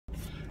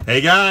Hey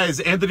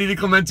guys, Anthony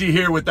DiClemente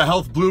here with the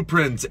Health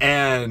Blueprint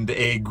and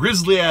a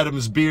Grizzly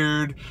Adams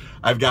beard.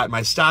 I've got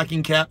my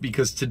stocking cap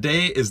because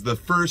today is the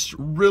first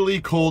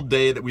really cold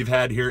day that we've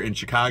had here in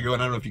Chicago.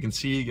 And I don't know if you can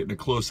see, getting a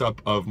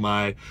close-up of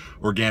my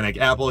organic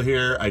apple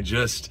here. I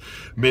just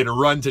made a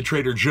run to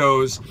Trader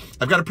Joe's.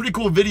 I've got a pretty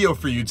cool video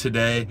for you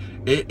today.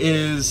 It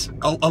is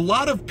a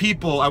lot of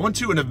people. I went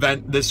to an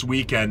event this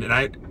weekend and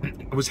I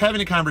was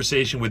having a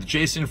conversation with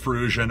Jason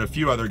Ferrugia and a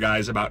few other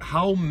guys about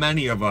how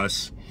many of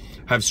us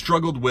have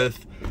struggled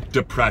with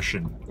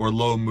depression or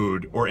low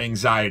mood or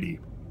anxiety.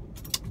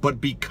 But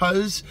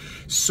because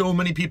so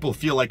many people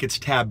feel like it's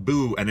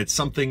taboo and it's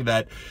something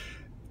that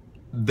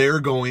they're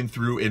going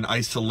through in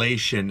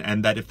isolation,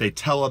 and that if they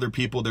tell other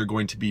people they're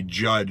going to be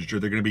judged or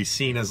they're going to be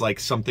seen as like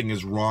something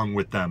is wrong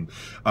with them,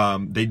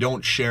 they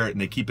don't share it and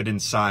they keep it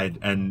inside,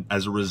 and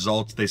as a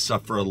result they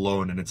suffer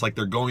alone, and it's like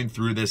they're going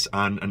through this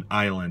on an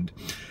island.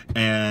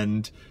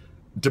 And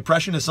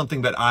depression is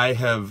something that I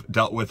have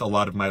dealt with a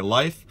lot of my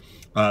life.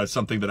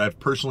 Something that I've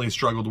personally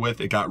struggled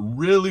with. It got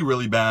really,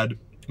 really bad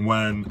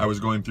when I was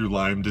going through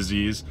Lyme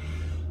disease.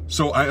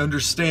 So I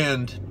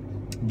understand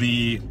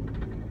the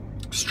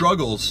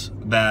struggles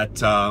that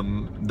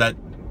that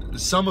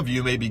some of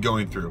you may be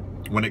going through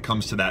when it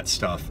comes to that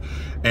stuff.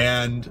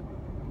 And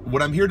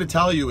what I'm here to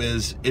tell you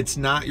is it's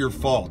not your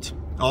fault.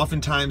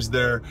 Oftentimes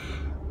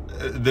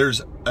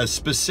there's a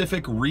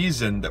specific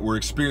reason that we're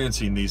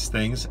experiencing these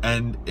things,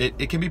 and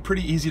it can be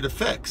pretty easy to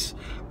fix,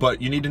 but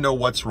you need to know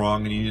what's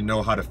wrong and you need to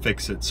know how to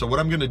fix it. So what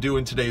I'm going to do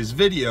in today's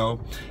video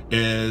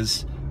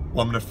is,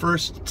 well, I'm going to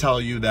first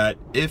tell you that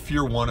if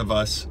you're one of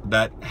us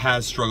that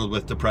has struggled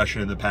with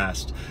depression in the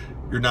past,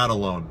 you're not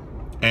alone.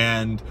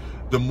 And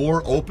the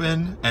more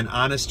open and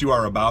honest you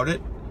are about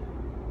it,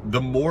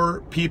 the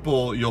more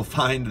people you'll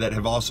find that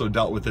have also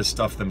dealt with this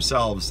stuff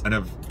themselves and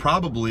have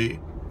probably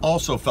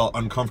also felt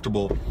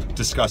uncomfortable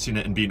discussing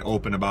it and being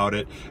open about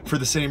it for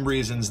the same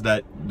reasons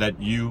that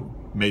you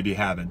maybe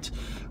haven't.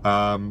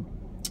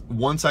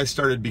 Once I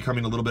started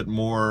becoming a little bit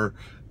more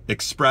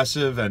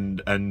expressive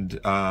and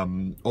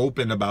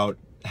open about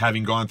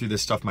having gone through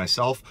this stuff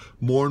myself,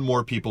 more and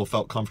more people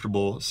felt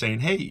comfortable saying,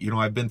 hey, you know,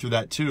 I've been through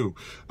that too.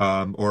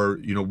 Or,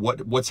 you know,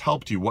 what's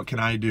helped you? What can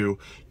I do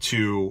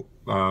to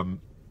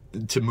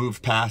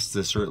move past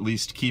this, or at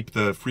least keep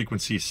the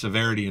frequency,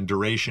 severity, and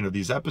duration of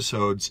these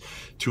episodes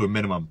to a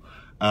minimum.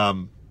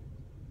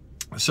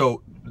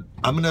 So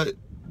I'm gonna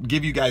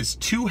give you guys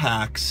 2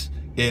 hacks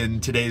in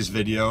today's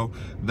video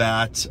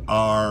that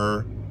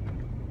are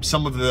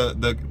some of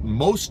the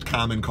most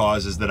common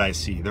causes that I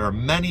see. There are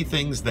many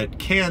things that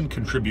can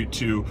contribute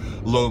to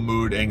low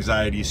mood,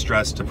 anxiety,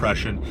 stress,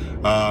 depression,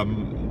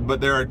 but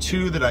there are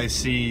 2 that I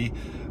see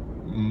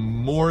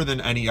more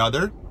than any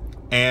other.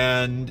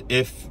 And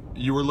if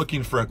you were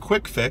looking for a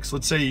quick fix,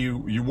 let's say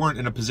you weren't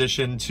in a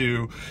position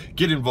to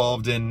get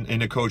involved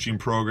in a coaching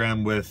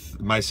program with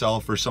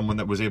myself or someone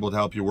that was able to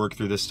help you work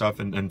through this stuff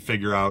and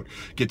figure out,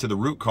 get to the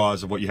root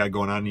cause of what you had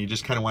going on, and you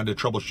just kind of wanted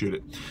to troubleshoot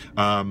it.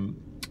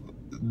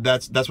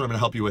 That's what I'm going to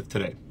help you with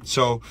today.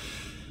 So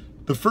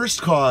the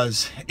first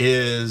cause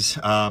is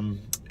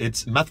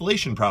it's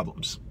methylation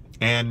problems.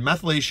 And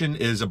methylation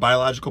is a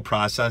biological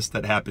process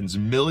that happens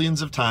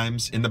millions of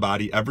times in the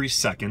body every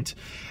second.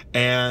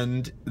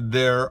 And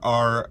there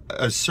are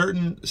a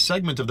certain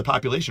segment of the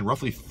population,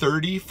 roughly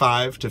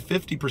 35 to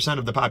 50%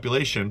 of the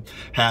population,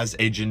 has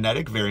a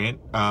genetic variant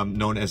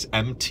known as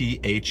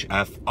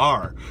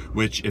MTHFR,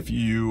 which if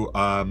you're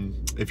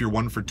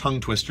one for tongue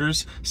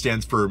twisters,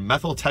 stands for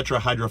methyl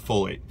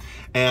tetrahydrofolate.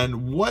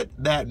 And what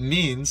that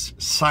means,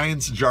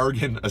 science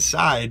jargon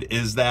aside,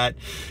 is that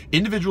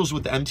individuals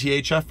with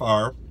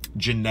MTHFR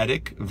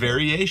genetic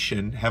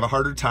variation have a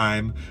harder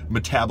time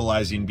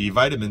metabolizing B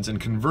vitamins and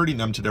converting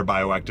them to their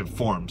bioactive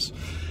forms.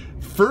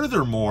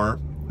 Furthermore,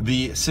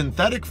 the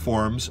synthetic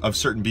forms of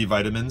certain B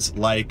vitamins,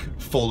 like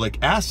folic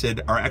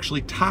acid, are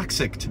actually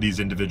toxic to these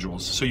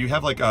individuals. So you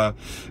have like a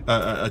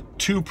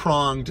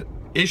 2-pronged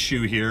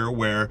issue here,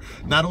 where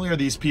not only are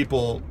these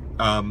people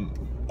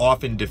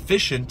often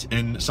deficient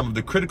in some of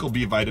the critical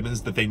B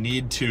vitamins that they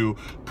need to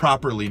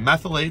properly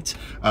methylate.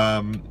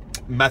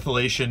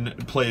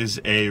 Methylation plays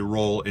a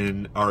role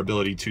in our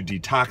ability to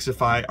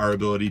detoxify, our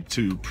ability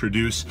to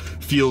produce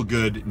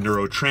feel-good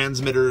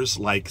neurotransmitters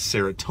like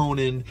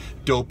serotonin,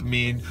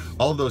 dopamine,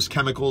 all of those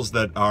chemicals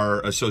that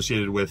are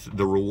associated with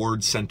the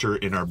reward center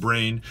in our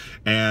brain.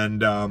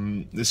 And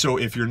so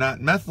if you're not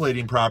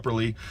methylating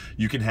properly,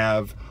 you can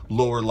have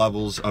lower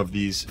levels of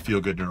these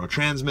feel-good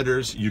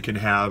neurotransmitters. You can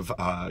have,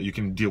 you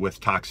can deal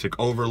with toxic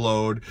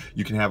overload.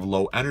 You can have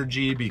low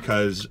energy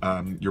because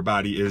your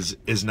body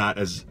is not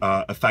as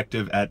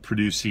effective at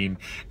producing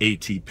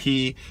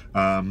ATP.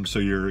 So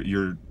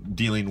you're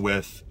dealing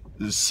with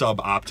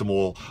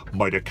suboptimal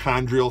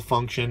mitochondrial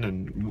function.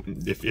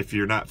 And if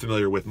you're not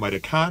familiar with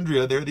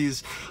mitochondria, they're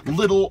these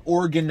little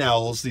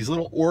organelles, these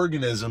little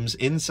organisms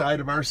inside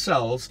of our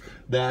cells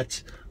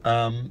that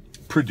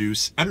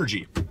produce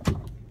energy.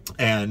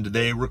 And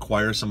they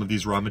require some of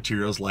these raw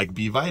materials like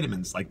B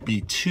vitamins, like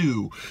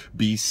B2,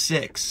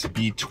 B6,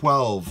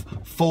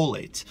 B12,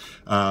 folate.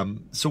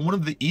 So one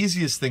of the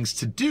easiest things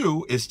to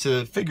do is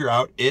to figure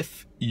out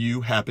if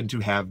you happen to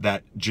have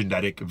that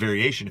genetic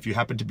variation, if you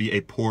happen to be a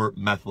poor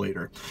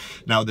methylator.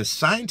 Now, the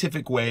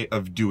scientific way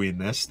of doing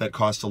this that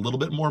costs a little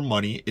bit more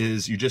money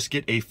is you just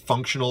get a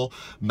functional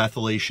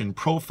methylation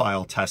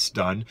profile test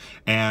done.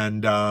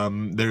 And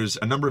there's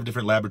a number of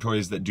different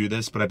laboratories that do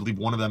this, but I believe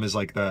one of them is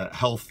like the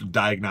Health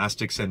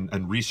Diagnostics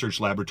and Research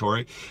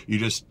Laboratory. You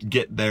just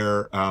get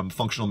their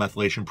functional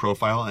methylation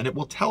profile, and it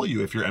will tell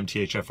you if you're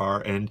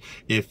MTHFR and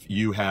if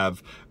you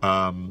have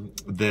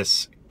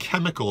this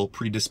chemical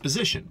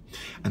predisposition.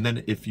 And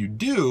then if you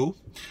do,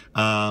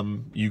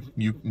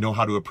 you know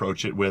how to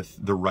approach it with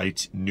the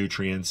right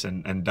nutrients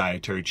and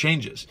dietary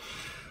changes.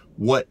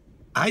 What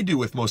I do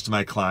with most of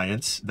my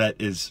clients that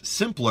is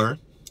simpler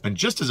and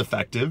just as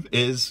effective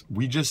is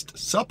we just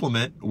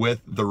supplement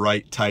with the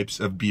right types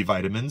of B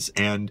vitamins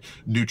and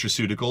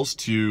nutraceuticals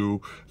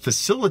to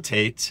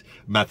facilitate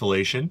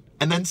methylation,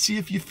 and then see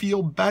if you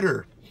feel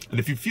better. And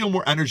if you feel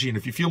more energy, and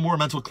if you feel more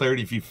mental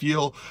clarity, if you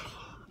feel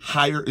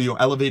higher,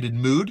 elevated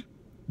mood,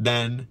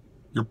 then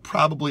you're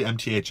probably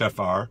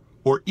MTHFR.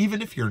 Or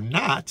even if you're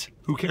not,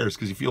 who cares?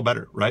 Because you feel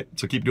better, right?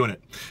 So keep doing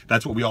it.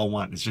 That's what we all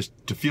want, is just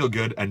to feel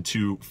good and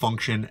to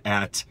function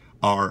at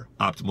our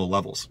optimal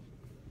levels.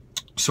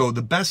 So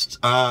the best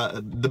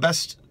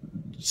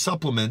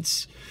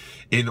supplements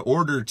in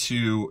order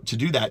to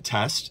do that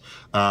test,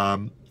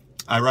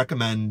 I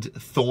recommend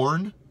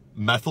Thorne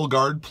Methyl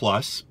Guard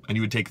Plus, and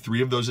you would take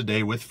 3 of those a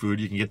day with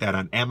food. You can get that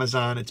on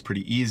Amazon. It's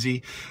pretty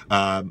easy.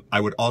 I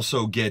would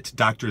also get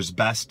Doctor's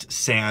Best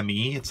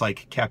SAM-E. It's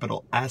like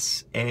capital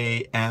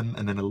S-A-M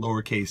and then a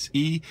lowercase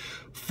e.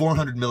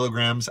 400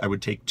 milligrams. I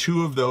would take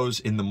 2 of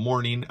those in the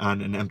morning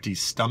on an empty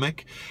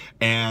stomach.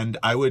 And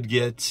I would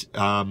get,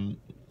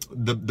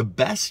 the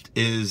best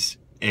is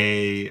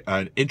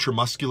an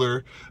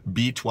intramuscular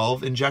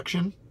B12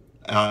 injection.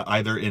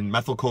 Either in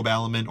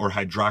methylcobalamin or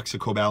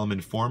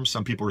hydroxycobalamin form.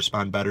 Some people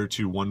respond better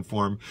to one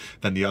form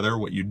than the other.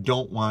 What you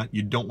don't want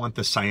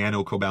the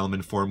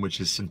cyanocobalamin form, which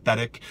is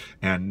synthetic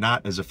and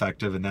not as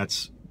effective, and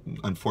that's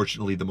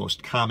unfortunately the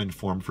most common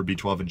form for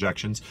B12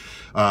 injections.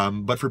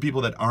 But for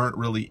people that aren't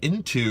really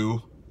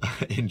into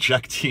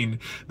injecting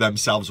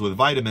themselves with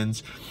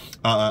vitamins,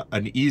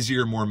 an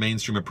easier, more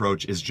mainstream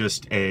approach is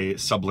just a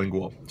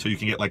sublingual. So you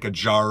can get like a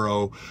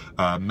Jarrow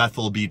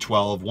methyl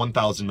B12,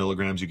 1,000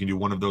 milligrams. You can do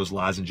one of those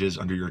lozenges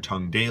under your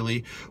tongue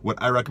daily.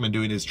 What I recommend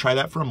doing is try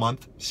that for a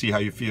month, see how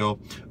you feel.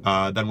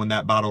 Then when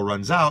that bottle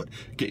runs out,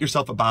 get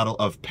yourself a bottle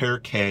of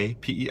Perque,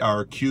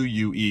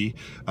 P-E-R-Q-U-E,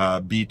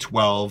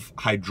 B12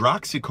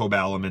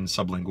 hydroxycobalamin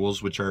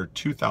sublinguals, which are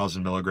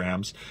 2,000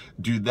 milligrams.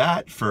 Do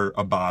that for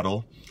a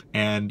bottle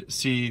and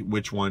see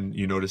which one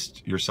you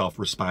noticed yourself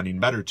responding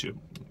better to,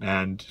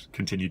 and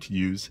continue to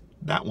use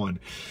that one.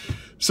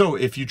 So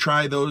if you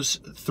try those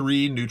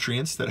 3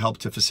 nutrients that help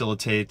to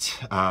facilitate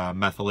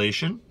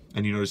methylation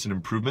and you notice an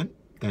improvement,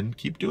 then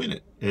keep doing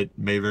it. It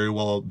may very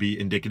well be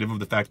indicative of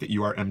the fact that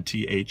you are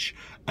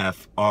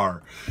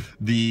MTHFR.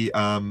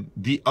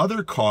 The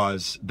other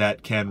cause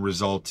that can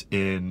result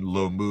in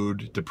low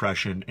mood,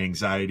 depression,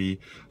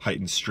 anxiety,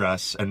 heightened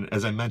stress, and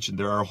as I mentioned,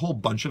 there are a whole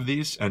bunch of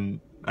these,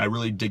 and I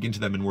really dig into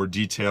them in more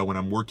detail when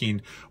I'm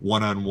working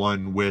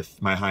one-on-one with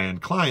my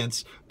high-end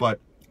clients, but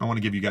I want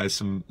to give you guys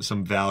some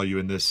value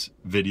in this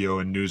video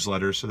and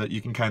newsletter so that you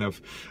can kind of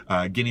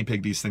guinea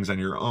pig these things on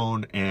your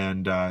own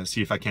and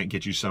see if I can't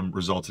get you some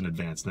results in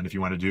advance. Then if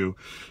you want to do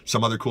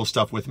some other cool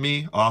stuff with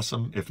me,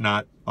 awesome. If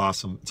not,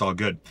 awesome. It's all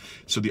good.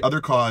 So the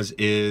other cause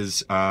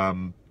is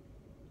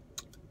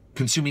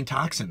consuming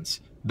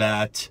toxins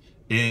that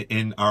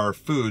in our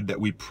food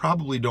that we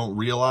probably don't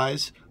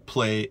realize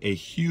play a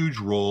huge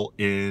role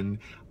in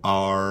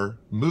our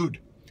mood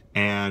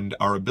and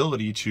our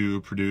ability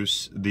to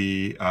produce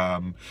the,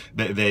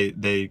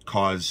 they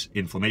cause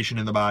inflammation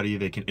in the body,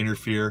 they can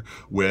interfere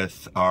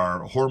with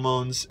our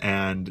hormones,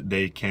 and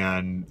they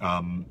can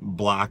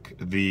block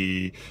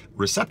the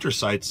receptor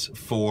sites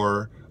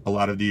for a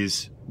lot of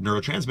these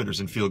neurotransmitters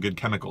and feel-good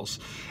chemicals.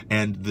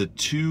 And the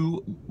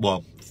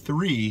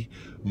 3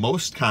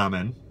 most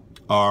common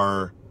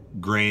are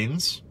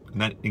grains,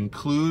 and that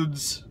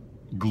includes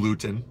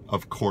gluten,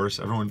 of course.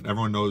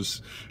 Everyone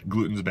knows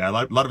gluten's bad.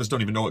 A lot of us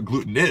don't even know what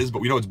gluten is,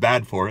 but we know it's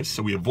bad for us,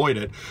 so we avoid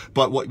it.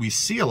 But what we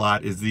see a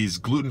lot is these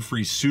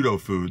gluten-free pseudo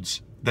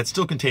foods that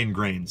still contain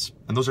grains,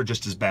 and those are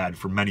just as bad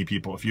for many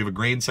people. If you have a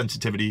grain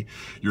sensitivity,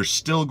 you're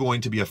still going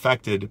to be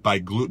affected by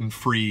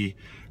gluten-free,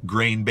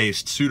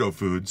 grain-based pseudo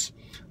foods,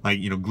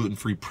 like,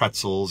 gluten-free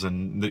pretzels,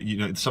 and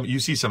you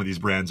see some of these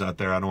brands out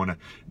there. I don't want to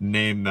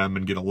name them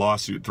and get a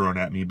lawsuit thrown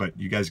at me, but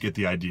you guys get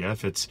the idea.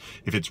 If it's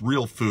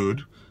real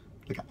food,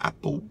 like an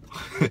apple,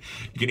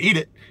 you can eat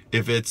it.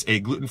 If it's a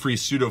gluten-free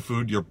pseudo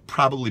food, you're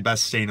probably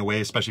best staying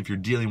away, especially if you're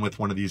dealing with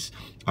one of these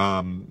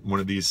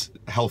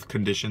health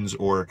conditions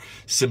or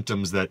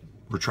symptoms that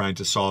we're trying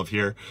to solve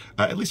here,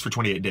 at least for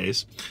 28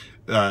 days.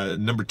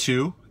 Number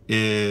 2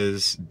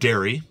 is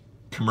dairy,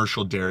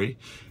 commercial dairy.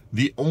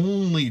 The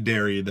only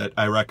dairy that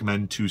I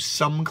recommend to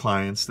some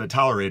clients that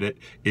tolerate it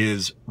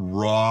is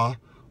raw,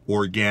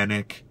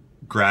 organic,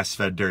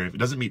 grass-fed dairy. If it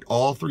doesn't meet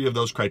all three of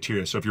those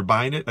criteria, so if you're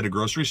buying it at a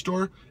grocery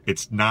store,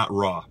 it's not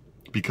raw,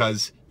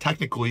 because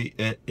technically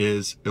it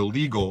is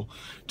illegal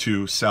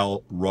to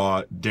sell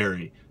raw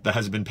dairy that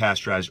hasn't been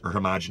pasteurized or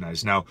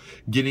homogenized. Now,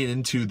 getting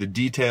into the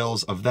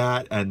details of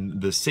that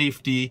and the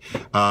safety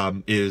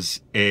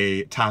is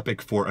a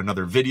topic for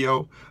another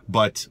video,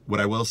 but what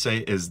I will say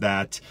is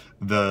that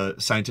the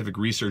scientific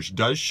research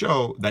does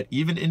show that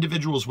even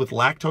individuals with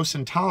lactose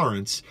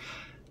intolerance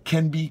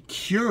can be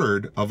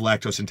cured of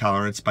lactose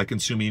intolerance by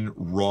consuming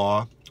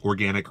raw,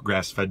 organic,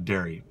 grass-fed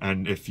dairy.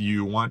 And if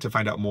you want to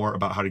find out more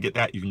about how to get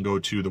that, you can go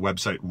to the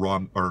website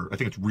I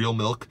think it's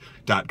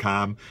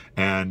realmilk.com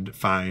and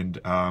find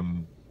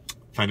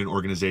an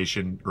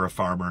organization or a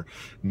farmer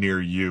near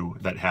you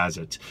that has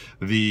it.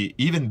 The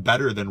even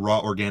better than raw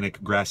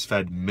organic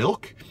grass-fed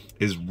milk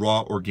is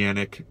raw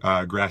organic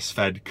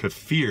grass-fed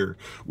kefir,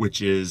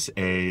 which is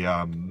a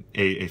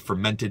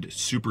fermented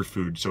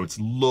superfood. So it's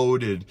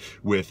loaded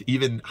with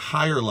even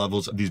higher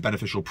levels of these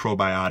beneficial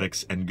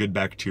probiotics and good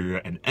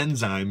bacteria and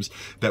enzymes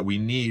that we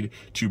need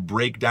to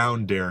break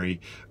down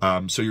dairy.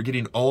 So you're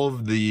getting all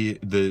of the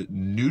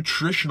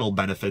nutritional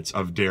benefits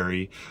of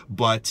dairy,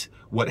 but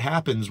what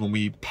happens when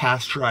we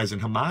pasteurize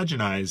and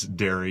homogenize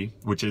dairy,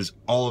 which is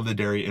all of the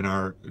dairy in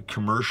our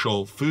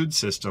commercial food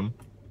system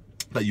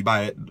that you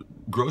buy at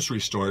grocery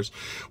stores,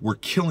 we're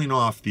killing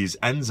off these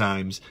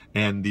enzymes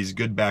and these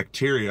good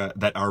bacteria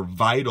that are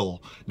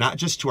vital, not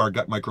just to our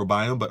gut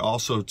microbiome, but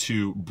also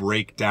to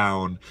break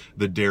down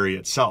the dairy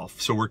itself.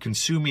 So we're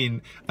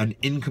consuming an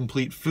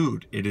incomplete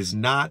food. It's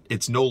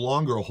no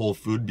longer a whole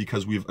food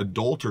because we've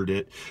adulterated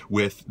it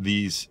with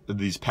these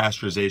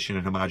pasteurization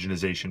and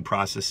homogenization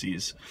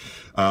processes.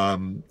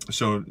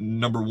 So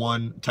number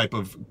one type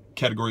of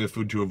category of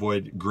food to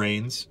avoid: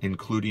 grains,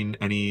 including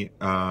any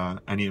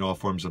and all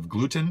forms of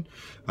gluten.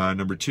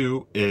 Number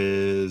two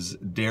is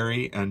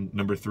dairy, and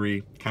number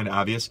three, kind of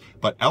obvious,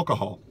 but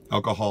alcohol.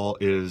 Alcohol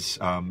is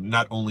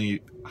not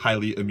only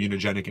highly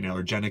immunogenic and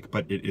allergenic,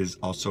 but it is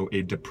also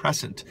a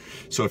depressant.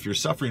 So if you're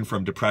suffering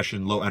from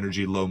depression, low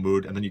energy, low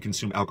mood, and then you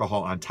consume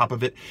alcohol on top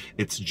of it,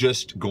 it's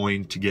just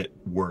going to get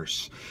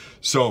worse.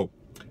 So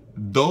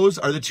those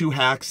are the two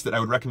hacks that I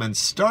would recommend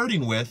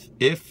starting with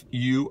if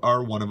you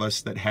are one of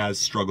us that has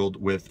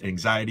struggled with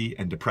anxiety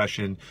and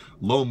depression,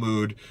 low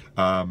mood,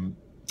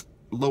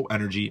 low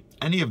energy,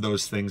 any of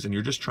those things, and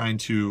you're just trying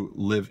to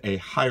live a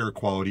higher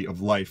quality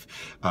of life.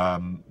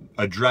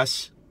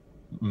 Address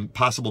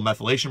possible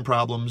methylation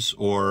problems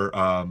or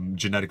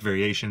genetic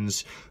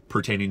variations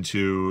pertaining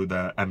to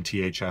the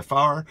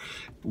MTHFR,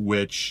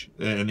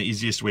 and the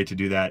easiest way to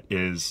do that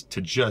is to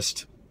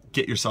just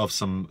get yourself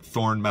some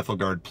Thorne Methyl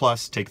Guard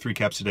Plus, take 3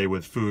 caps a day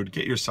with food,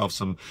 get yourself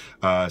some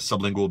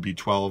sublingual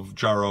B12,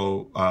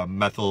 Jarrow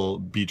Methyl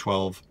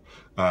B12,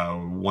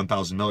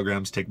 1,000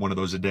 milligrams, take one of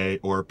those a day,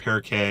 or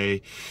Perk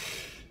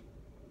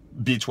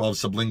B12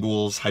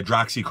 sublinguals,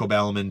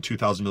 hydroxycobalamin,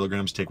 2,000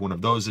 milligrams, take one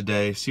of those a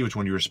day, see which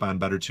one you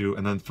respond better to,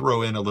 and then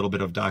throw in a little bit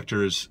of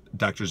Doctor's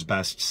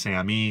Best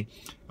SAMe.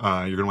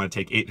 You're going to want to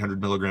take 800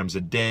 milligrams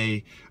a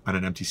day on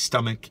an empty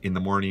stomach in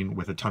the morning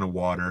with a ton of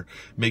water.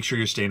 Make sure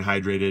you're staying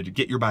hydrated,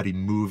 get your body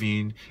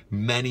moving.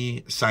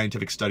 Many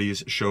scientific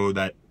studies show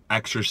that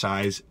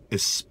exercise,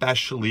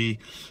 especially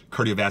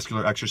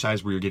cardiovascular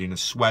exercise where you're getting a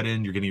sweat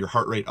in, you're getting your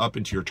heart rate up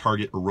into your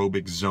target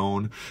aerobic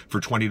zone for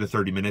 20 to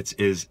 30 minutes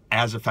is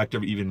as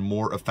effective, even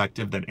more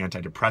effective than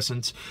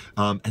antidepressants.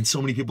 And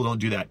so many people don't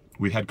do that.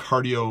 We've had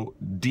cardio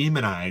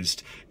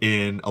demonized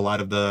in a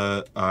lot of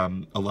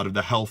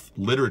the health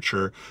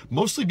literature,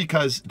 mostly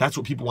because that's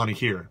what people want to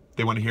hear.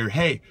 They want to hear,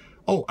 hey,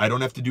 oh, I don't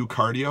have to do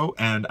cardio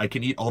and I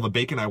can eat all the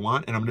bacon I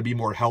want and I'm going to be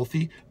more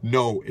healthy.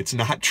 No, it's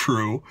not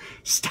true.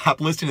 Stop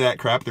listening to that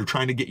crap. They're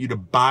trying to get you to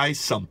buy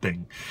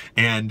something.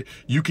 And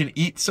you can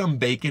eat some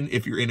bacon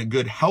if you're in a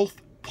good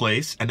health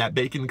place, and that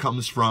bacon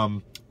comes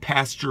from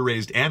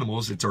pasture-raised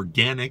animals. It's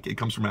organic. It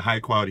comes from a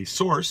high-quality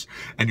source,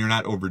 and you're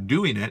not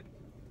overdoing it.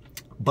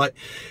 But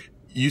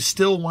you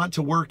still want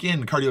to work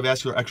in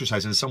cardiovascular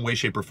exercise in some way,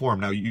 shape, or form.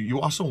 Now,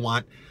 you also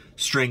want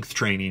strength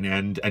training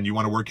and you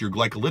want to work your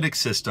glycolytic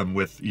system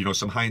with,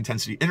 some high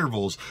intensity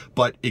intervals,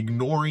 but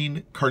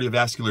ignoring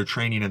cardiovascular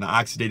training and the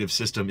oxidative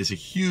system is a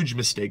huge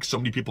mistake so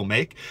many people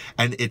make,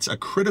 and it's a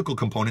critical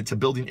component to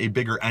building a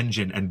bigger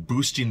engine and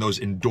boosting those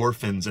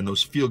endorphins and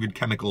those feel-good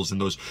chemicals and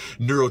those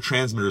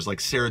neurotransmitters like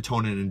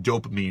serotonin and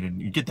dopamine,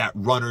 and you get that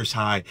runner's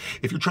high.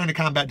 If you're trying to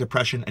combat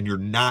depression and you're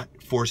not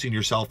forcing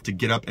yourself to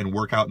get up and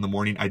work out in the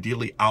morning,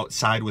 ideally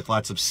outside with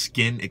lots of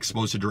skin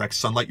exposed to direct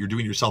sunlight, you're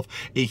doing yourself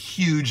a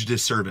huge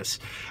disservice.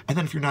 And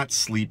then if you're not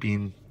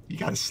sleeping, you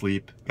gotta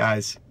sleep,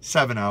 guys.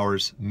 7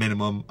 hours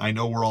minimum. I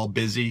know we're all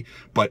busy,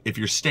 but if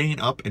you're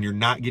staying up and you're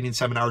not getting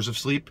 7 hours of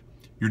sleep,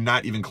 you're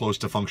not even close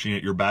to functioning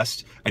at your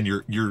best, and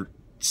you're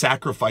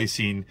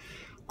sacrificing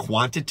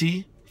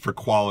quantity for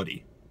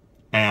quality,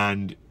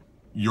 and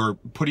you're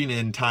putting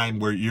in time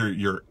where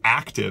you're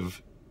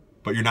active,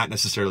 but you're not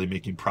necessarily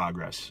making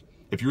progress.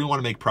 if you really want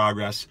to make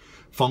progress,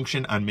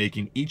 function on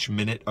making each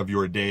minute of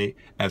your day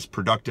as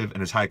productive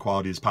and as high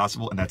quality as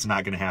possible. And that's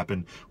not going to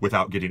happen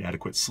without getting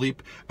adequate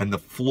sleep. And the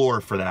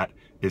floor for that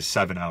is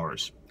 7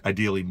 hours,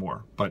 ideally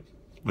more, but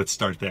let's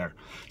start there.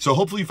 So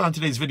hopefully you found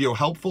today's video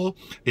helpful.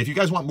 If you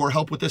guys want more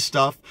help with this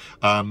stuff,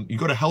 you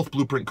go to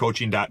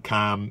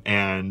healthblueprintcoaching.com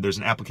and there's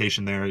an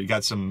application there. You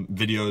got some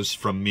videos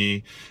from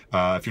me,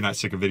 if you're not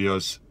sick of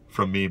videos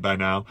from me by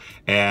now,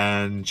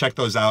 and check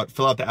those out.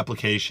 Fill out the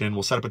application.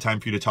 We'll set up a time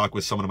for you to talk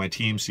with someone on my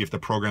team, see if the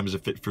program is a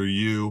fit for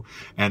you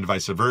and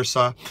vice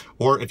versa.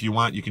 Or if you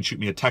want, you can shoot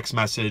me a text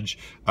message.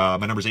 My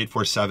number is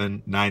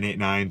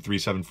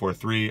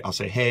 847-989-3743. I'll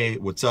say, hey,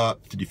 what's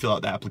up? Did you fill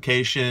out the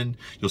application?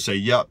 You'll say,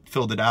 yep,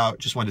 filled it out.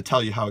 Just wanted to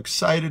tell you how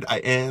excited I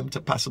am to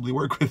possibly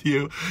work with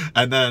you.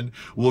 And then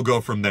we'll go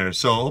from there.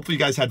 So hopefully you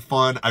guys had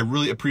fun. I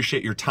really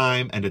appreciate your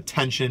time and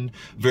attention.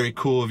 Very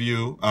cool of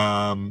you.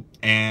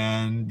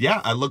 And yeah,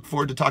 I look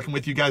forward to talking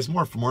with you guys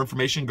more. For more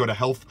information, go to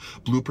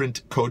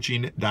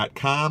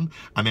healthblueprintcoaching.com.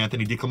 I'm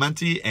Anthony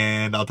DiClemente,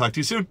 and I'll talk to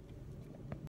you soon.